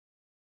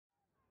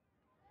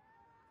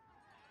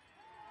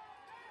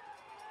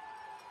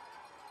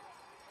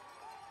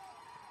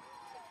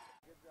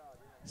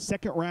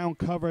Second round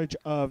coverage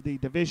of the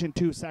Division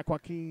II Sac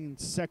Joaquin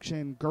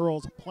section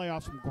girls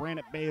playoffs from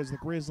Granite Bay as the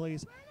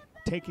Grizzlies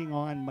taking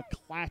on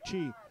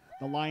McClatchy.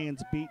 The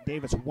Lions beat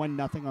Davis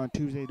 1-0 on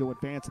Tuesday to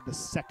advance to the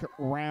second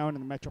round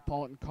in the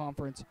Metropolitan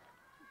Conference.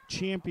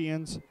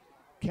 Champions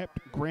kept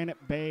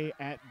Granite Bay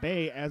at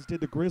bay, as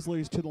did the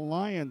Grizzlies to the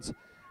Lions.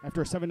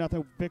 After a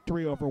 7-0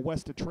 victory over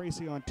West of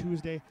Tracy on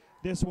Tuesday,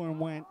 this one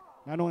went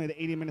not only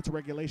the 80 minutes of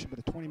regulation,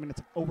 but the 20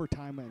 minutes of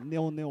overtime, a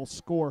 0-0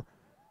 score.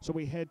 So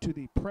we head to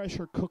the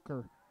pressure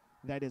cooker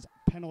that is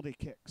penalty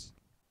kicks.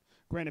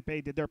 Granite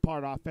Bay did their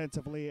part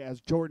offensively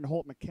as Jordan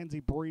Holt,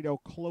 Mackenzie Burrito,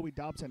 Chloe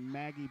Dobson,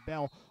 Maggie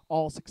Bell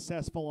all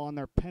successful on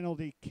their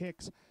penalty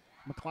kicks.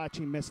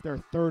 McClatchy missed their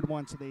third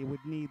one, so they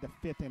would need the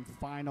fifth and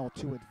final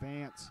to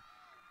advance.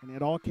 And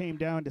it all came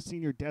down to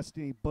senior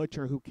Destiny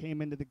Butcher, who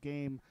came into the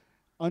game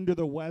under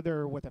the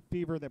weather with a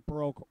fever that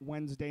broke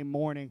Wednesday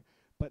morning.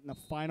 But in the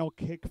final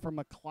kick from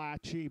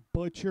McClatchy,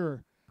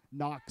 Butcher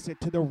knocks it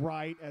to the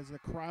right as the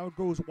crowd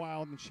goes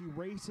wild, and she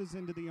races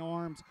into the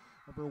arms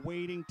of her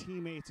waiting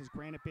teammates as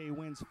Granite Bay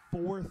wins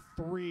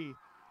 4-3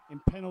 in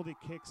penalty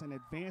kicks and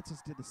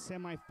advances to the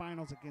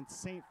semifinals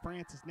against St.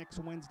 Francis next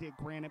Wednesday at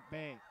Granite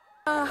Bay.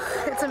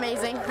 It's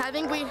amazing. I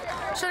think we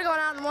should have gone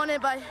out and won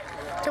it, but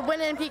to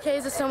win it in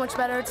PKs is so much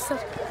better. It's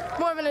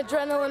more of an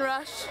adrenaline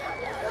rush.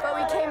 But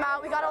we came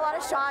out, we got a lot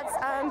of shots.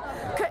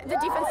 The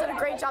defense did a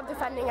great job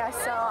defending us,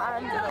 so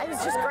it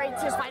was just great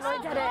to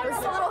finally get it. It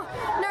was a little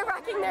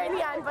nerve-wracking there in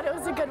the end, but it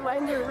was a good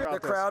win. The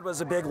crowd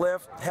was a big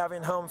lift.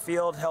 Having home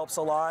field helps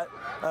a lot.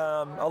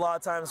 A lot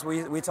of times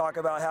we talk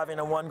about having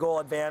a one-goal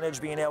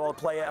advantage, being able to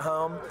play at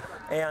home,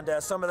 and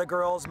some of the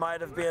girls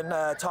might have been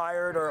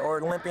tired or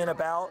limping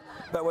about,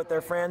 but with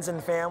their friends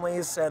and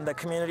families and the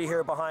community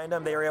here behind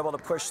them, they were able to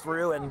push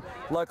through, and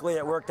luckily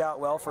it worked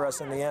out well for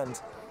us in the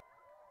end.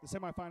 The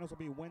semifinals will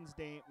be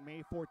Wednesday,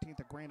 May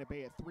 14th at Granite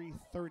Bay at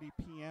 3:30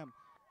 p.m.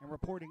 And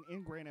reporting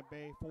in Granite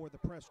Bay for the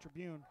Press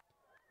Tribune,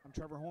 I'm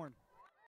Trevor Horn.